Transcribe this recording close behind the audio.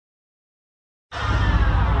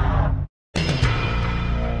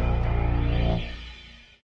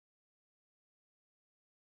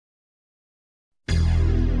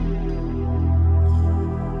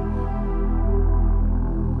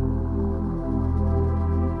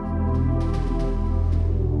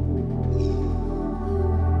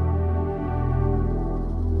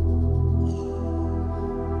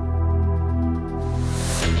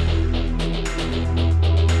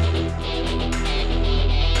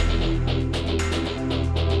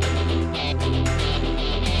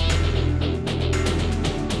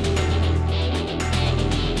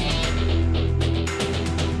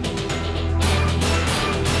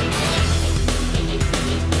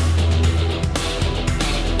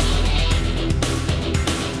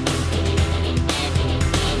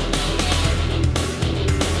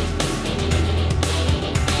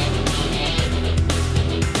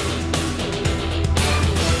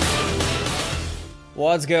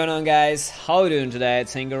What's going on, guys? How are you doing today?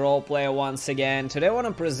 It's Inga Roleplayer once again. Today I want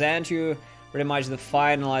to present you pretty much the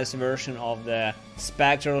finalized version of the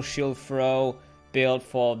Spectral Shield Throw build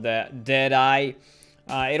for the DEADEYE.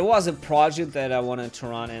 It was a project that I wanted to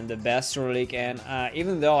run in the Bester League, and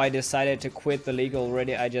even though I decided to quit the league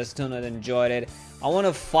already, I just do not enjoy it. I want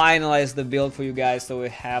to finalize the build for you guys so we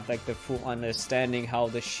have like the full understanding how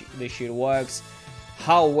the shield works,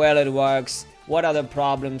 how well it works, what are the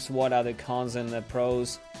problems, what are the cons and the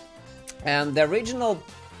pros. And the original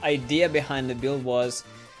idea behind the build was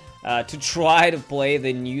to try to play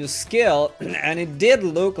the new skill, and it did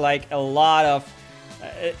look like a lot of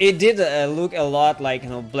look a lot like, you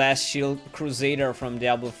know, Blast Shield Crusader from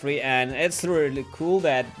Diablo 3, and it's really cool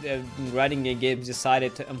that Writing Games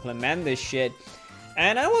decided to implement this shit.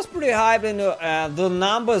 And I was pretty hyped, and the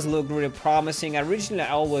numbers look really promising. Originally,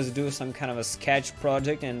 I always do some kind of a sketch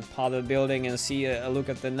project and part of the building and see a look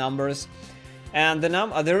at the numbers. And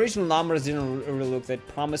the original numbers didn't really look that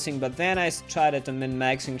promising, but then I tried to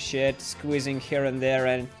min-maxing shit, squeezing here and there,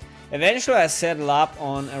 and eventually I settled up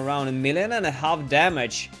on around 1.5 million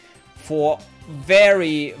damage for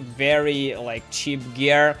very like cheap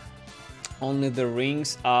gear. Only the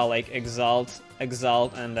rings are like exalt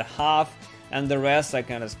and a half, and the rest are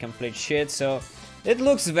kind of complete shit. So it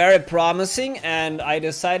looks very promising, and I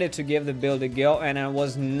decided to give the build a go, and I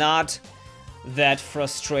was not that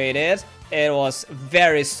frustrated. It was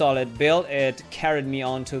very solid build. It carried me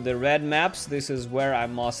onto the red maps. This is where I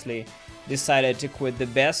mostly decided to quit the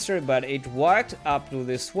Bester, but it worked up to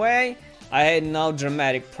this way. I had no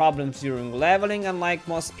dramatic problems during leveling, unlike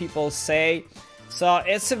most people say. So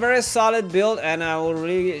it's a very solid build, and I will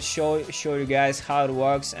really show you guys how it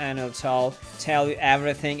works, and I'll tell you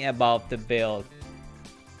everything about the build.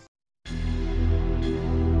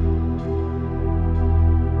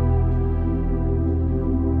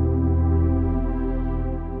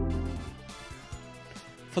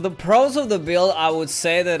 For the pros of the build, I would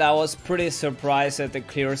say that I was pretty surprised at the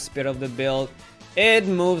clear speed of the build. It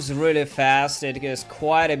moves really fast, it gets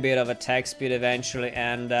quite a bit of attack speed eventually,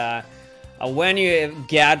 and when you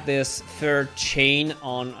get this third chain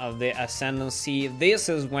on of the ascendancy, this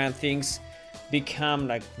is when things become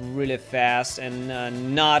like really fast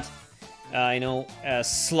and not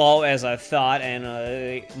as slow as I thought,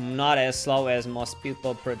 and not as slow as most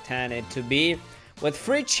people pretend it to be. With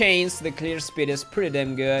 3 chains, the clear speed is pretty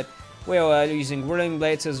damn good. We are using whirling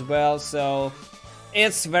blades as well, so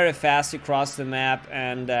it's very fast across the map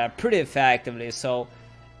and pretty effectively. So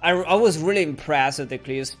I was really impressed with the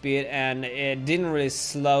clear speed, and it didn't really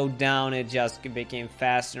slow down. It just became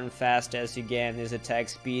faster and faster as you gain this attack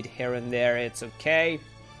speed here and there. It's okay.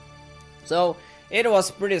 So it was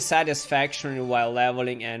pretty satisfactory while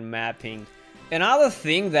leveling and mapping. Another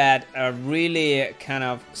thing that really kind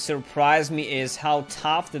of surprised me is how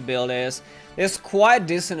tough the build is. There's quite a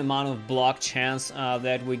decent amount of block chance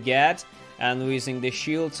that we get, and we're using the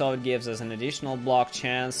shield, so it gives us an additional block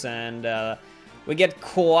chance, and we get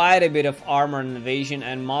quite a bit of armor and evasion,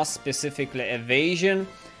 and most specifically evasion.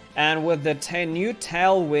 And with the new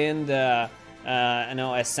tailwind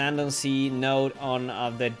ascendancy node on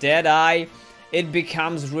the DEADEYE, it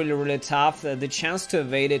becomes really tough. The chance to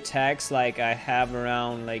evade attacks, like I have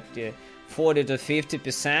around like 40 to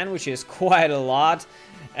 50%, which is quite a lot.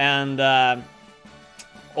 And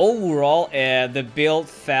overall, the build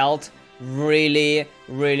felt really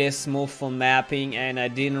smooth for mapping, and I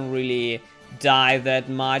didn't really die that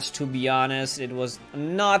much, to be honest. It was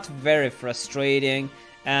not very frustrating,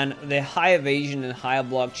 and the high evasion and high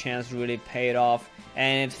block chance really paid off,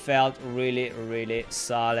 and it felt really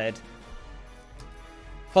solid.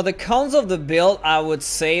 For the cons of the build, I would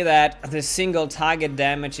say that the single target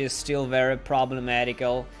damage is still very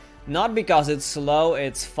problematical. Not because it's slow,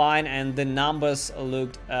 it's fine, and the numbers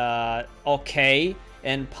looked okay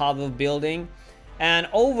in part of building. And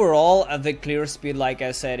overall, the clear speed, like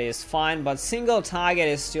I said, is fine, but single target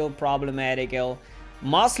is still problematical,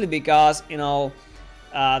 mostly because, you know,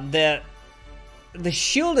 the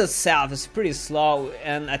shield itself is pretty slow,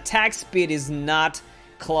 and attack speed is not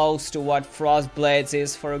close to what Frostblades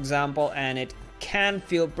is, for example, and it can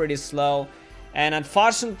feel pretty slow. And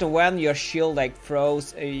unfortunately, when your shield like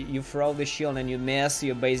throws, you throw the shield and you miss,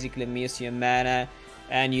 you basically miss your mana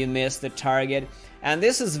and you miss the target. And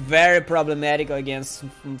this is very problematic against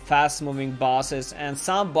fast-moving bosses, and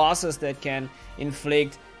some bosses that can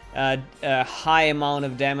inflict a high amount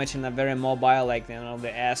of damage and are very mobile, like, you know,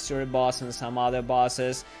 the Asteroid boss and some other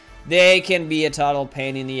bosses. They can be a total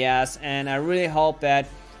pain in the ass, and I really hope that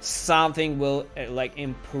something will like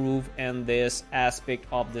improve in this aspect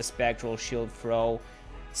of the Spectral Shield Throw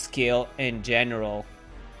skill in general.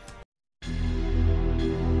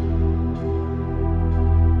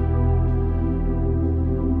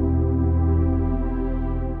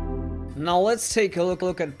 now let's take a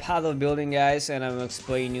look at path of building, guys, and I will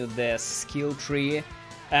explain you the skill tree.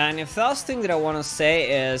 And the first thing that I want to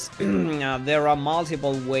say is there are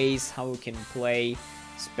multiple ways how you can play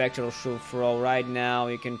Spectral Shield Throw right now.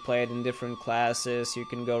 You can play it in different classes. You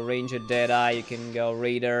can go Ranger, Deadeye, you can go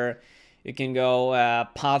Raider, you can go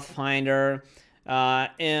Pathfinder,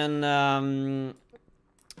 and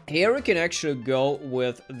here we can actually go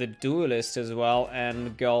with the Duelist as well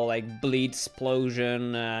and go like Bleed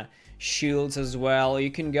Explosion, Shields as well. You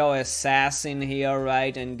can go Assassin here,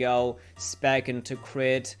 right, and go Spec into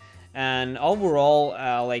Crit. And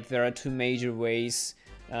overall, like there are two major ways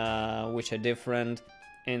which are different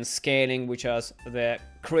in scaling, which are the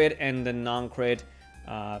crit and the non-crit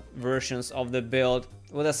versions of the build.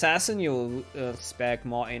 With Assassin, you'll spec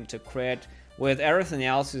more into crit. With everything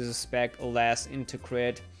else, you spec less into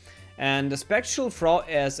crit. And the Spectral Throw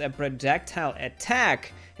is a projectile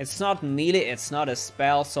attack. It's not melee, it's not a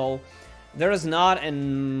spell, so there is not a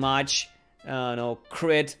much no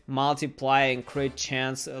crit multiplying crit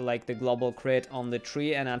chance like the global crit on the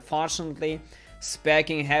tree, and unfortunately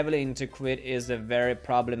speccing heavily into crit is a very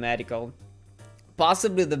problematical.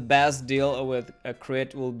 Possibly the best deal with a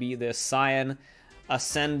crit will be the Scion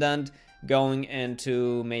Ascendant going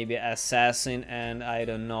into maybe Assassin and I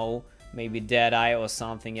don't know, maybe Deadeye or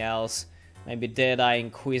something else. Maybe Deadeye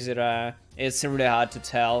Inquisitor. It's really hard to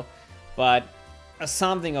tell, but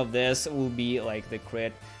something of this will be like the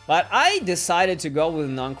crit. But I decided to go with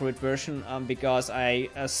the non-crit version because I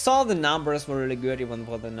saw the numbers were really good even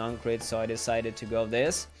for the non-crit, so I decided to go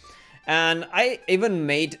this. And I even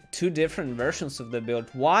made two different versions of the build.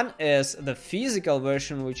 One is the physical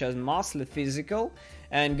version, which is mostly physical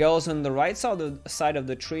and goes on the right side of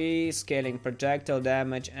the tree, scaling projectile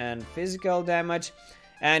damage and physical damage.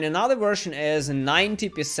 And another version is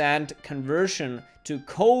 90% conversion to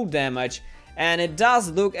cold damage, and it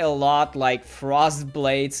does look a lot like Frost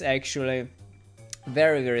Blades actually.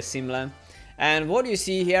 Very, very similar. And what you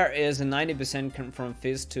see here is a 90% from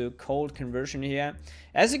fizz to cold conversion here.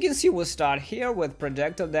 As you can see, we'll start here with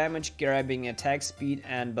projectile damage, grabbing attack speed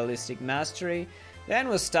and ballistic mastery. Then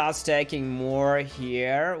we'll start stacking more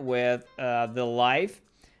here with the life,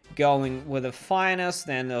 going with the finest,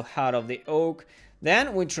 then the heart of the oak.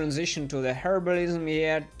 Then we transition to the herbalism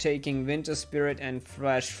here, taking winter spirit and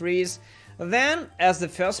flash freeze. Then, as the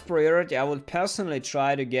first priority, I would personally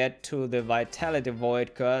try to get to the vitality void,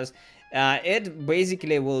 because it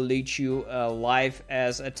basically will leech you life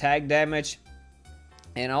as attack damage,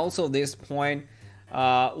 and also this point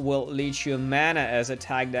will leech you mana as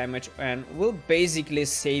attack damage, and will basically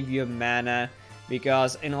save your mana,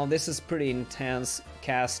 because you know this is pretty intense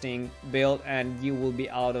casting build and you will be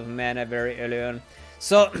out of mana very early on.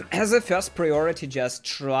 So as a first priority, just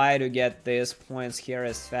try to get these points here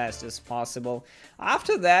as fast as possible.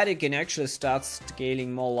 After that, you can actually start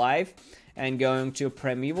scaling more life and going to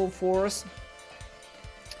Primeval Force.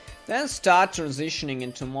 Then start transitioning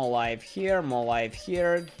into more life here,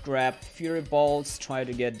 grab Fury Bolts, try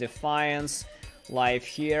to get Defiance, life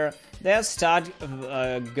here. Then start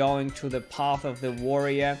going to the Path of the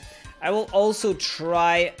Warrior. I will also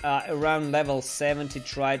try around level 70,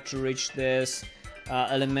 try to reach this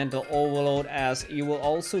Elemental Overload, as you will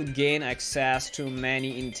also gain access to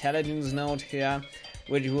many intelligence nodes here,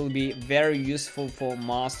 which will be very useful for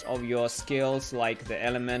most of your skills, like the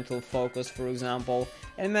Elemental Focus, for example.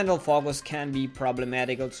 Elemental Focus can be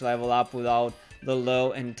problematical to level up without the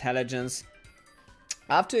low intelligence.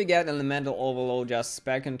 After you get Elemental Overload, just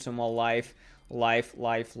spec into more life,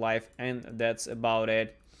 and that's about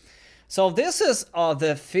it. So this is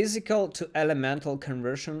the physical to elemental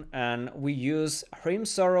conversion, and we use Hrim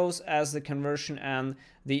Sorrows as the conversion, and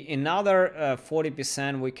the another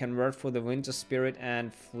 40% we convert for the Winter Spirit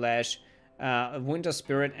and Flesh, Winter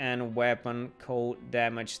Spirit and Weapon Cold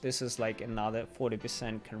Damage. This is like another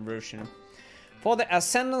 40% conversion. For the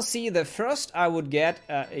Ascendancy, the first I would get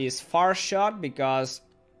is Far Shot, because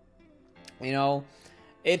you know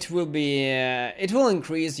it will be it will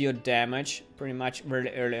increase your damage pretty much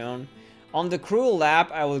very early on. On the Cruel Lap,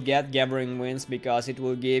 I will get Gathering Winds, because it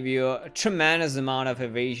will give you a tremendous amount of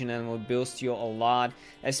evasion and will boost you a lot,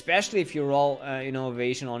 especially if you roll you know,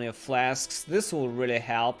 evasion on your flasks. This will really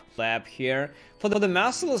help. Lap here. For the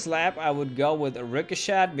Merciless Lap, I would go with a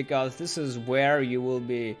Ricochet, because this is where you will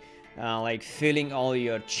be like filling all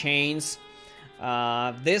your chains.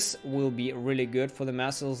 This will be really good for the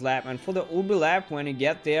Merciless Lap. And for the Ubi Lap, when you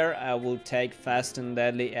get there, I will take Fast and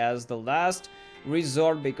Deadly as the last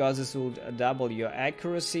resort, because this will double your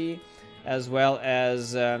accuracy as well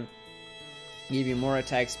as give you more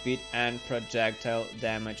attack speed and projectile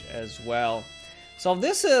damage as well. So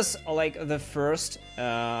this is like the first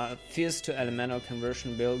fizz to elemental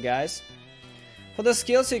conversion build, guys. For the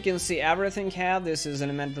skills, you can see everything here. This is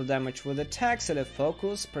elemental damage with attack, select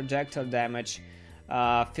focus, projectile damage,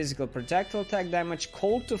 physical projectile attack damage,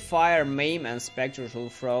 cold to fire, maim, and spectral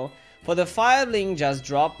throw. For the fireling, just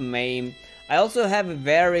drop maim. I also have a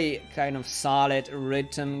very kind of solid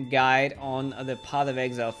written guide on the Path of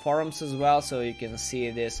Exile forums as well, so you can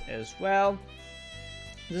see this as well.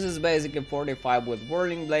 This is basically 45 with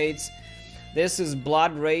whirling blades. This is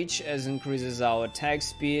blood rage, as increases our attack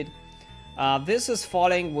speed. This is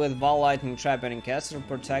falling with Val Lightning Trap and Incaster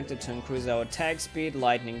protected to increase our attack speed.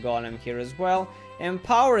 Lightning Golem here as well. And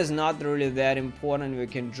power is not really that important. We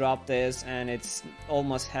can drop this and it's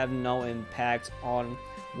almost have no impact on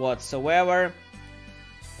whatsoever.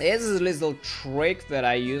 This is a little trick that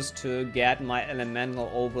I use to get my elemental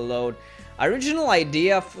overload. Original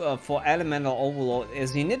idea for elemental overload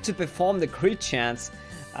is you need to perform the crit chance,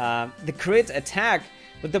 the crit attack.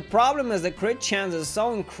 But the problem is the crit chance is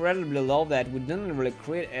so incredibly low that we didn't really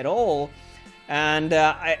crit at all. And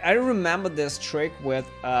I remember this trick with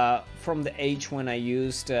from the age when I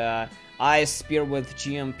used Ice Spear with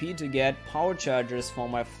GMP to get power chargers for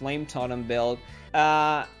my Flame Totem build.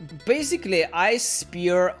 Basically, Ice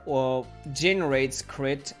Spear generates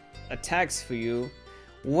crit attacks for you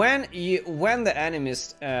when the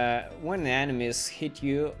enemies hit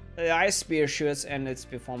you. The Ice Spear shoots and it's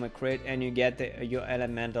perform a crit, and you get your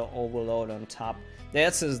elemental overload on top.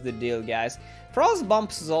 This is the deal, guys. Frost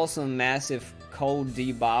Bumps is also a massive cold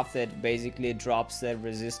debuff that basically drops the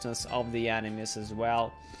resistance of the enemies as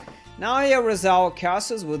well. Now here is our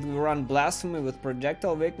casters. We run Blasphemy with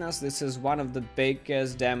projectile weakness. This is one of the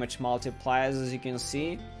biggest damage multipliers, as you can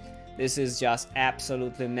see. This is just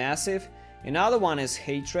absolutely massive. Another one is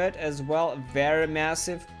Hatred as well, very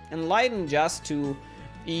massive. Enlighten just to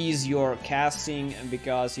ease your casting,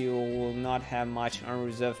 because you will not have much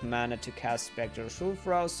unreserved mana to cast Spectral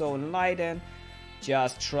Throw. So Enlighten,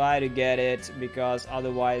 just try to get it, because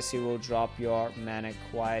otherwise you will drop your mana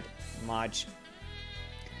quite much.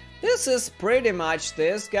 This is pretty much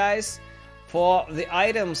this, guys. For the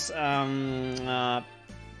items,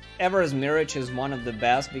 Ever's Mirage is one of the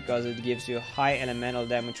best because it gives you high elemental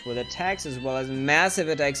damage with attacks, as well as massive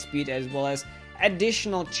attack speed, as well as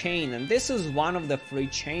additional chain. And this is one of the free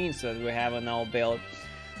chains that we have in our build.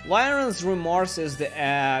 Lyran's Remorse is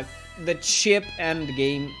the chip end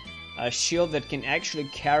game shield that can actually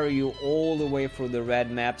carry you all the way through the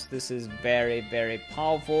red maps. This is very, very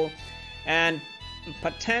powerful. And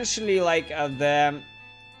potentially like the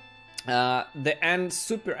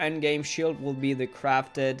super end game shield will be the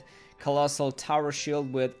crafted Colossal Tower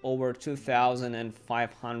Shield with over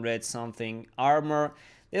 2500 something armor.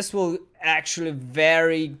 This will actually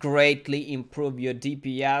very greatly improve your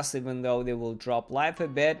DPS, even though they will drop life a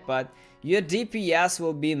bit, but your DPS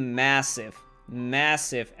will be massive.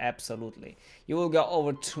 Massive, absolutely. You will go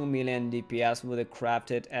over 2 million DPS with a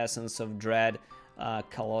crafted Essence of Dread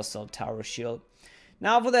Colossal Tower Shield.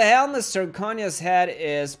 Now for the helmet, Zirconia's head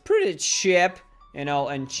is pretty cheap, you know,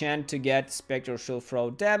 enchant to get Spectral Shield Throw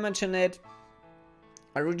damage in it.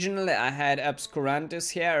 Originally I had Obscurantis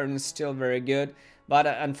here and it's still very good, but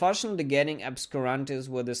unfortunately getting Obscurantis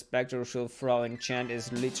with the Spectral Shield Throw enchant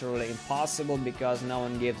is literally impossible because no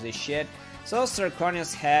one gives a shit. So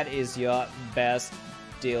Zirconia's head is your best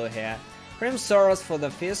deal here. Grim Soros for the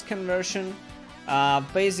fizz conversion.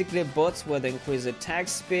 Basically boots with increased attack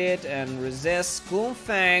speed and resist.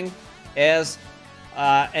 Gloomfang is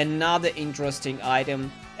another interesting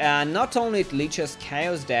item. Not only it leeches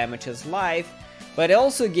chaos damage as life, but it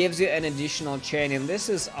also gives you an additional chain, and this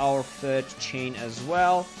is our third chain as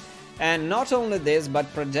well. And not only this,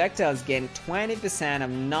 but projectiles gain 20% of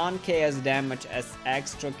non-chaos damage as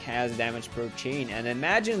extra chaos damage per chain. And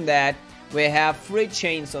imagine that we have 3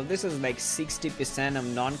 chains, so this is like 60% of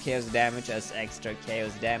non-chaos damage as extra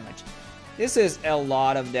chaos damage. This is a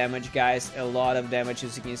lot of damage, guys, a lot of damage.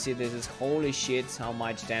 As you can see, this is holy shit how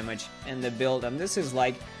much damage in the build, and this is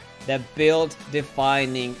like the build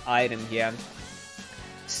defining item here.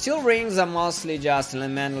 Steel rings are mostly just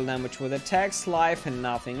elemental damage with attacks, life, and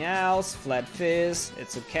nothing else. Flat fizz,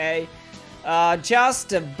 it's okay.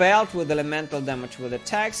 Just a belt with elemental damage with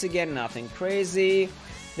attacks, again, nothing crazy.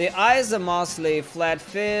 The eyes are mostly flat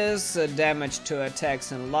fizz, damage to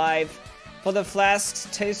attacks and life. For the flasks,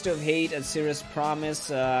 Taste of Hate and Serious Promise,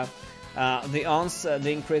 the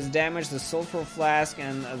increased damage, the Sulfur Flask,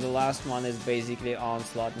 and the last one is basically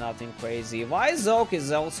Onslaught, nothing crazy. Wise Oak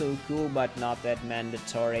is also cool, but not that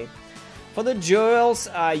mandatory. For the jewels,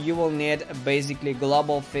 you will need basically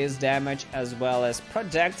global fizz damage as well as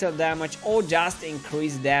projectile damage, or just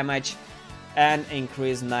increased damage and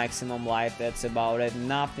increase maximum life. That's about it.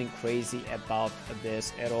 Nothing crazy about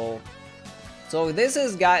this at all. So these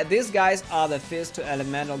guys are the Fizz to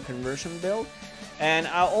Elemental conversion build, and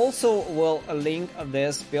I also will link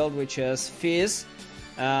this build, which is Fizz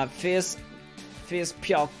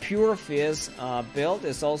pure Fizz build.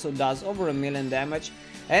 This also does over 1,000,000 damage,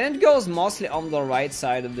 and it goes mostly on the right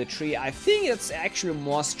side of the tree. I think it's actually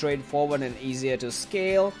more straightforward and easier to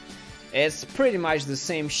scale. It's pretty much the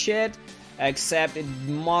same shit, except it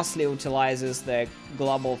mostly utilizes the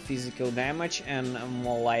global physical damage and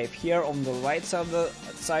more life. Here on the right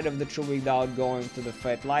side of the tree, without going to the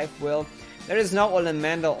Fat Life wheel, there is no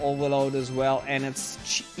elemental overload as well, and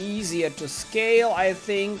it's easier to scale, I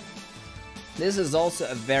think. This is also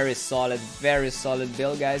a very solid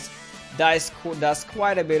build, guys. Does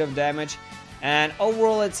quite a bit of damage, and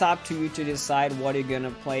overall it's up to you to decide what you're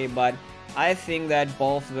gonna play, but I think that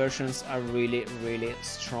both versions are really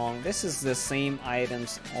strong. This is the same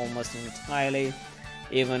items almost entirely,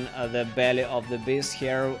 even the belly of the beast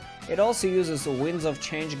here. It also uses Winds of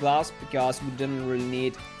Change gloves because we didn't really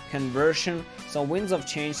need conversion, so Winds of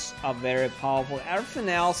Change are very powerful. Everything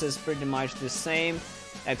else is pretty much the same,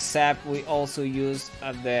 except we also use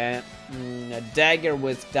the dagger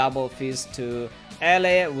with double fizz to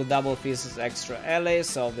LA. With double fizz is extra LA,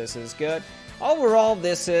 so this is good. Overall,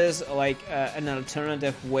 this is like an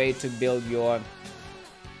alternative way to build your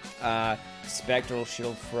Spectral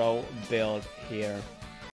Shield Throw build here.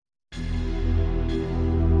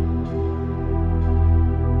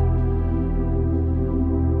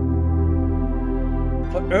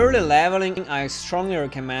 For early leveling, I strongly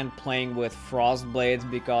recommend playing with Frost Blades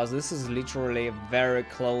because this is literally very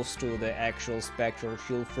close to the actual Spectral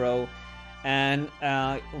Shield Throw. And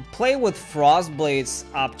play with Frost Blades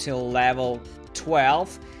up till level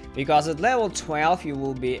 12, because at level 12 you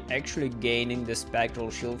will be actually gaining the Spectral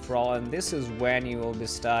Shield Throw, and this is when you will be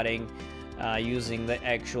starting using the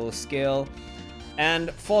actual skill. And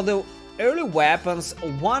for the early weapons,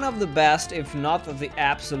 one of the best, if not the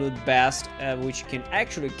absolute best, which can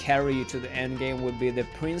actually carry you to the end game, would be the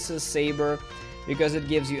Princess Saber, because it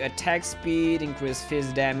gives you attack speed, increased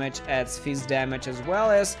fizz damage, adds fizz damage, as well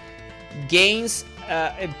as gains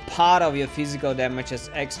a part of your physical damage as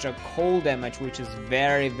extra cold damage, which is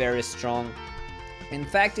very strong. In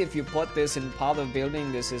fact, if you put this in powder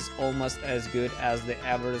building, this is almost as good as the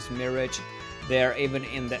average Mirage there, even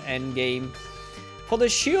in the end game. For the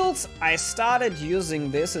shields, I started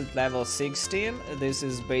using this at level 16. This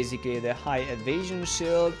is basically the high evasion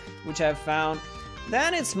shield, which I found.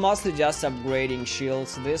 Then it's mostly just upgrading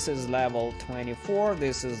shields. This is level 24,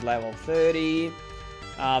 this is level 30.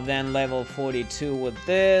 Then level 42 with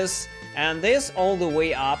this, and this all the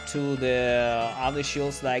way up to the other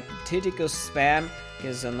shields like Titicus Spam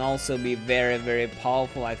can also be very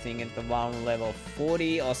powerful. I think at around level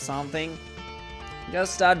 40 or something.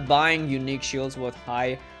 Just start buying unique shields with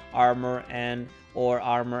high armor and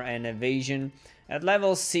evasion. At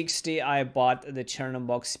level 60 I bought the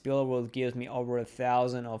Chernobog Spear, which gives me over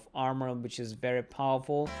 1,000 of armor, which is very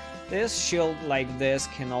powerful. This shield like this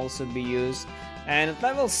can also be used. And at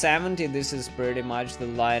level 70, this is pretty much the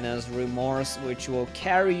Linus Remorse, which will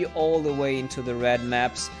carry you all the way into the red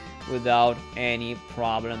maps without any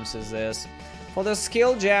problems as this. For the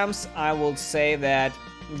skill gems, I would say that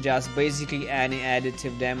just basically any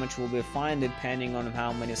additive damage will be fine depending on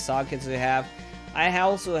how many sockets you have. I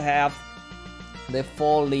also have the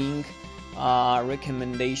 4 link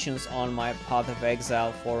recommendations on my Path of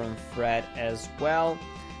Exile forum thread as well.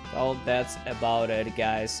 So that's about it,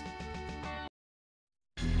 guys.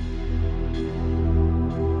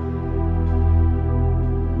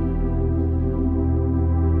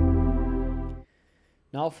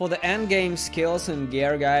 Now for the endgame skills and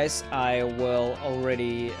gear, guys, I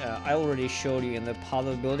already showed you in the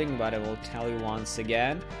puzzle building, but I will tell you once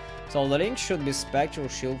again. So the link should be Spectral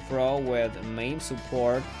Shield Throw with main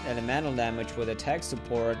support, elemental damage with attack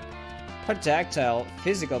support,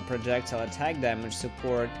 physical projectile attack damage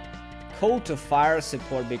support, cold to fire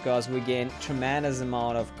support because we gain tremendous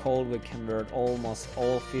amount of cold. We convert almost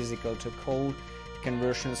all physical to cold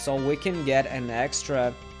conversion, so we can get an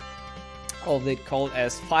extra of the cold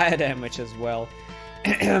as fire damage as well.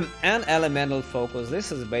 And elemental focus.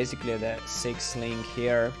 This is basically the 6th link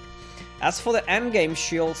here. As for the endgame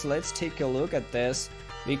shields, let's take a look at this,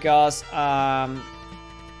 because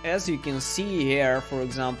as you can see here, for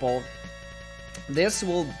example, this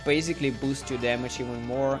will basically boost your damage even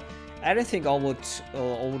more. I think over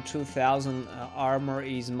 2000 armor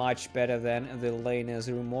is much better than the Linus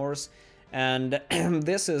Remorse. And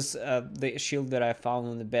this is the shield that I found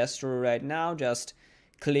in the best store right now. Just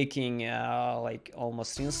clicking like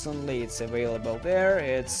almost instantly. It's available there.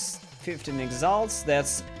 It's 15 exalts.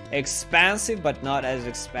 That's expensive, but not as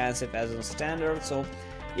expensive as in standard. So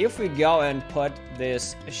if we go and put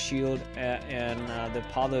this shield in the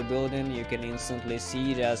powder building, you can instantly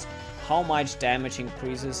see just how much damage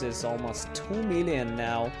increases. It's almost 2 million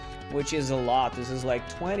now, which is a lot. This is like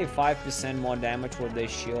 25% more damage with this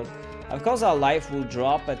shield. Of course our life will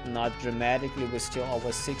drop, but not dramatically. We're still over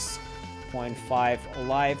 6.5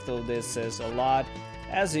 life, though this is a lot.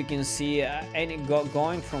 As you can see,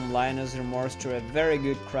 going from Lionel's Remorse to a very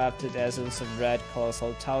good crafted Essence of Red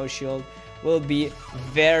Colossal Tower Shield will be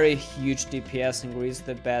very huge DPS increase,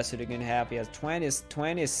 the best that you can have. Yes,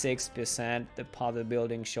 26% the powder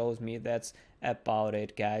building shows me. That's about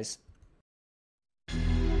it, guys.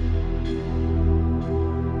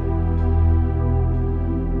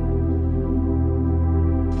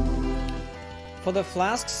 For the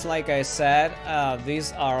flasks, like I said,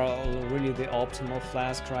 these are really the optimal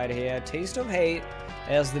flask right here. Taste of Hate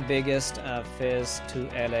is the biggest Fizz 2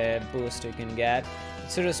 LA boost you can get.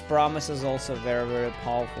 Serious Promise is also very, very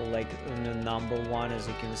powerful, like the number one, as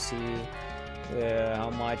you can see how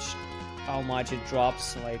much it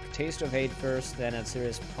drops. Like Taste of Hate first, then a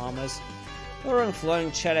Serious Promise. Or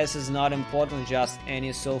Flowing Chalice is not important, just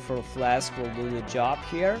any sulfur flask will do the job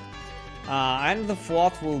here. And the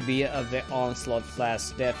fourth will be the Onslaught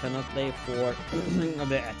Flask, definitely for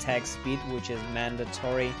the attack speed, which is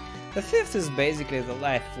mandatory. The fifth is basically the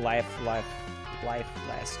life flask.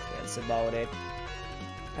 That's about it.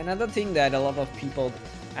 Another thing that a lot of people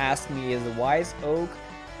ask me is the Wise Oak,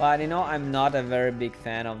 but you know, I'm not a very big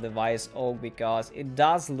fan of the Wise Oak because it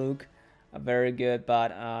does look very good,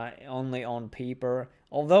 but only on paper.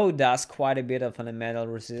 Although it does quite a bit of elemental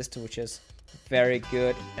resist, which is very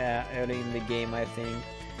good early in the game, I think.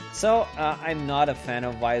 So I'm not a fan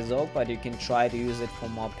of Wise Oak, but you can try to use it for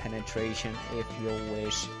more penetration if you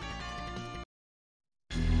wish.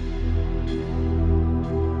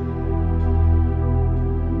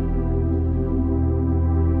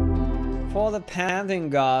 For the Pantheon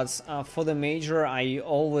Gods, for the major, I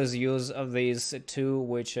always use these two,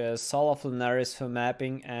 which is Soul of Lunaris for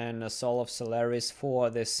mapping and Soul of Solaris for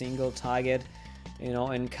the single target, you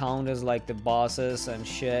know, encounters like the bosses and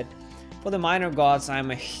shit. For the minor gods,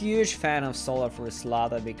 I'm a huge fan of Soul of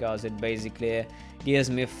Rislata because it basically gives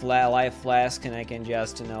me life flask and I can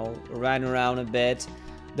just, you know, run around a bit.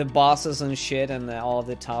 The bosses and shit and all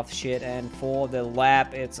the tough shit. And for the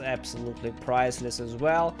lab, it's absolutely priceless as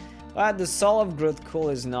well. But the Soul of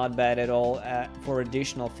Groot-Cool is not bad at all for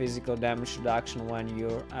additional physical damage reduction when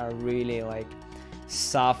you are really like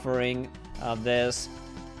suffering this.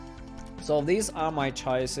 So these are my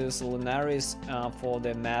choices: Lunaris for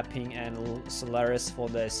the mapping and Solaris for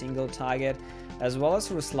the single target, as well as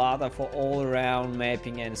Ruslata for all around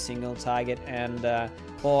mapping and single target. And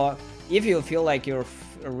for if you feel like you're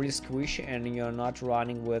really squishy and you're not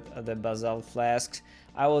running with the Basalt Flasks,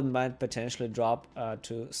 I might potentially drop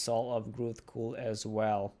to Soul of Groot-Cool as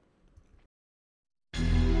well.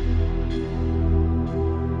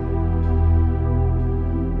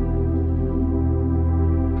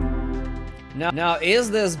 Now,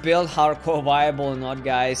 is this build hardcore viable or not,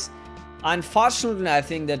 guys? Unfortunately, I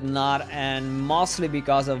think that not, and mostly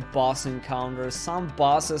because of boss encounters. Some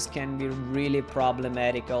bosses can be really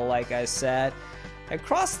problematical, like I said.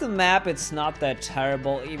 Across the map, it's not that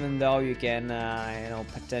terrible, even though you can, you know,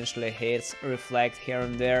 potentially hit, reflect here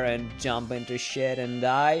and there and jump into shit and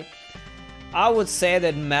die. I would say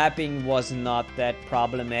that mapping was not that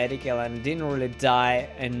problematical and didn't really die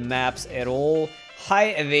in maps at all. High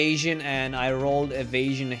evasion, and I rolled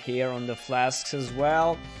evasion here on the flasks as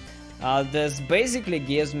well. This basically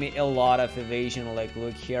gives me a lot of evasion. Like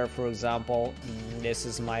look here, for example, this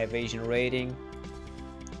is my evasion rating.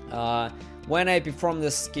 When I perform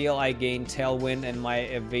this skill, I gain Tailwind and my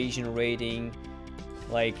evasion rating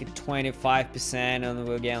like 25%, and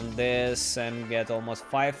we'll get this and get almost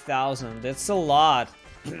 5,000. That's a lot.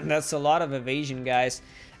 That's a lot of evasion, guys.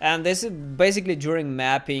 And this is basically during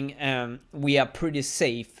mapping, we are pretty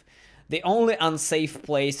safe. The only unsafe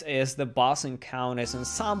place is the boss encounters, and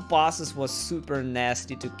some bosses was super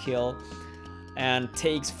nasty to kill and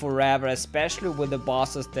takes forever, especially with the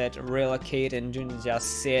bosses that relocate and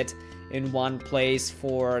just sit in one place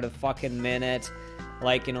for the fucking minute,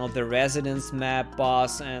 like, you know, the Residence map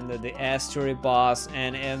boss and the Estuary boss,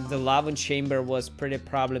 and the Lava Chamber was pretty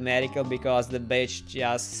problematical because the bitch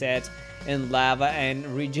just sat in lava and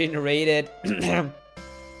regenerated.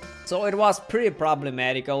 So it was pretty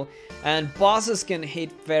problematical, and bosses can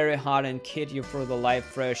hit very hard and hit you through the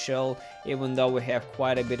life threshold even though we have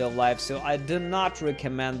quite a bit of life. So I do not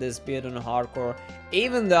recommend this build on hardcore,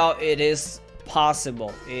 even though it is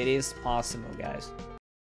possible. It is possible, guys.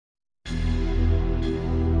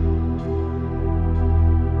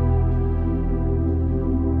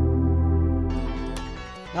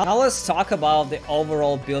 Now let's talk about the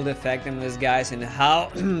overall build effectiveness, guys, and how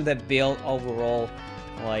the build overall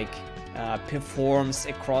like performs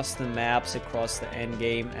across the maps, across the end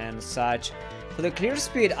game and such. For the clear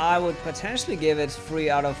speed, I would potentially give it 3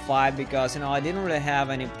 out of 5 because, you know, I didn't really have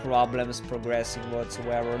any problems progressing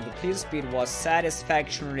whatsoever. The clear speed was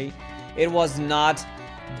satisfactory. It was not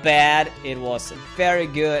bad. It was very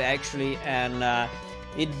good actually, and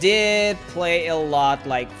it did play a lot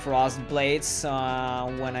like Frost Blades.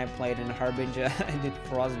 When I played in Harbinger, I did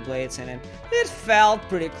Frost Blades, and it felt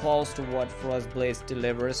pretty close to what Frost Blades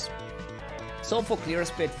delivers. So for clear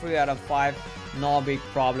speed, 3 out of 5, no big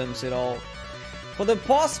problems at all. For the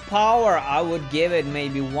boss power, I would give it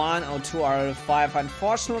maybe 1 or 2 out of 5.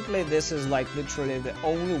 Unfortunately, this is like literally the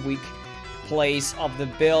only weak place of the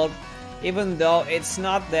build, even though it's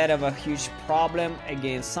not that of a huge problem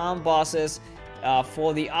against some bosses.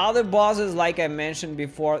 For the other bosses, like I mentioned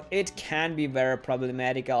before, it can be very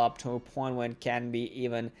problematical up to a point when it can be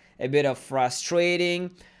even a bit of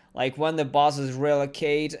frustrating. Like when the bosses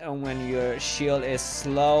relocate and when your shield is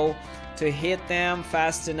slow to hit them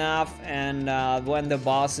fast enough, and when the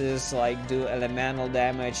bosses like do elemental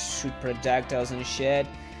damage, shoot projectiles and shit,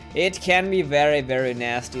 it can be very, very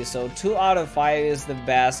nasty. So 2 out of 5 is the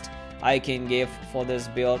best I can give for this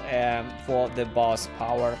build for the boss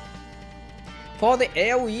power. For the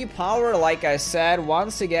AoE power, like I said,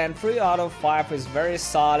 once again 3 out of 5 is very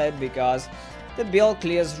solid because the build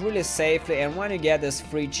clears really safely, and when you get these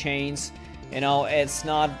free chains, you know, it's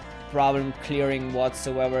not problem clearing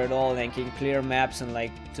whatsoever at all. They can clear maps in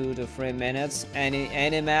like 2 to 3 minutes,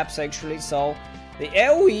 any maps actually. So the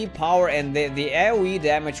AoE power and the AoE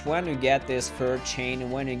damage when you get this third chain,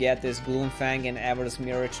 and when you get this Gloomfang and Ever's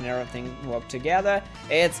Mirage and everything work together,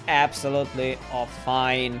 it's absolutely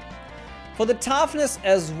fine. For the toughness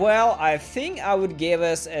as well, I think I would give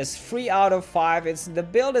us as 3 out of 5. The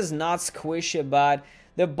build is not squishy, but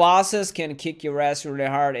the bosses can kick your ass really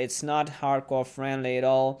hard. It's not hardcore friendly at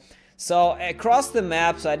all. So across the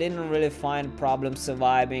maps, I didn't really find problems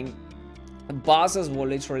surviving. The bosses were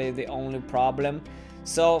literally the only problem.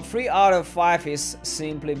 So 3 out of 5 is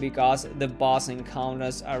simply because the boss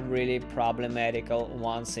encounters are really problematical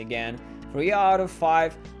once again. 3 out of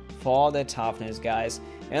 5 for the toughness, guys.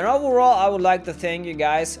 And overall, I would like to thank you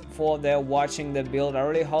guys for watching the build. I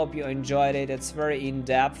really hope you enjoyed it. It's very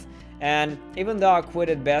in-depth, and even though I quit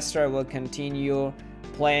at Bester, I will continue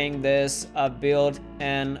playing this build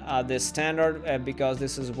and the standard because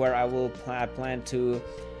this is where I plan to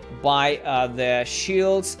buy the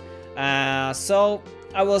shields. So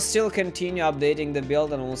I will still continue updating the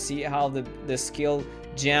build, and we'll see how the skill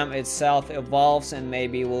gem itself evolves, and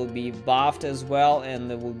maybe will be buffed as well,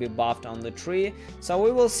 and it will be buffed on the tree. So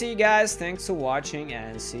we will see, guys. Thanks for watching,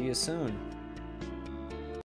 and see you soon.